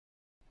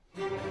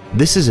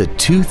This is a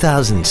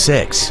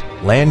 2006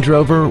 Land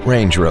Rover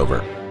Range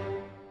Rover.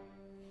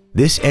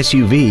 This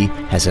SUV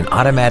has an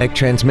automatic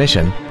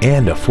transmission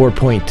and a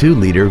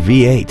 4.2-liter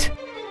V8.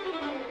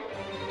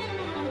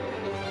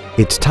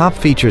 Its top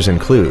features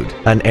include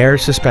an air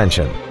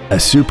suspension, a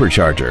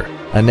supercharger,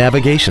 a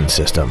navigation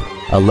system,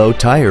 a low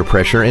tire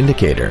pressure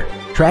indicator,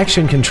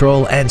 traction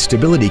control and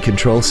stability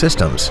control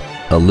systems,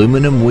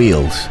 aluminum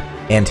wheels,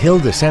 and hill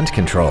descent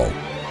control.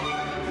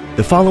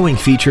 The following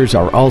features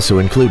are also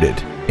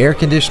included: air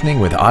conditioning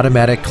with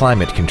automatic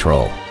climate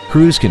control,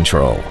 cruise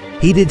control,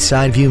 heated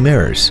side view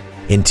mirrors,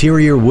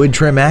 interior wood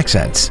trim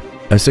accents,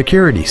 a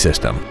security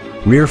system,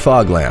 rear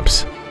fog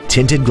lamps,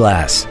 tinted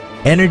glass,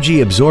 energy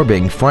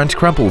absorbing front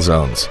crumple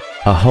zones,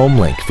 a home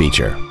link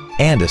feature,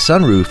 and a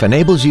sunroof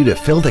enables you to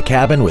fill the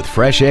cabin with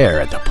fresh air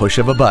at the push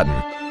of a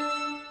button.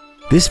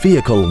 This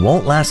vehicle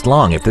won't last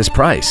long at this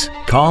price.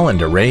 Call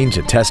and arrange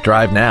a test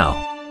drive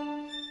now.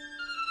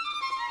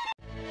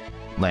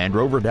 Land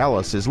Rover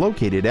Dallas is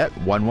located at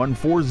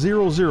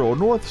 11400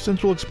 North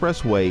Central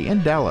Expressway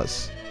in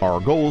Dallas. Our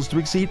goal is to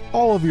exceed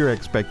all of your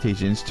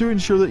expectations to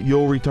ensure that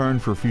you'll return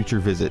for future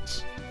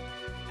visits.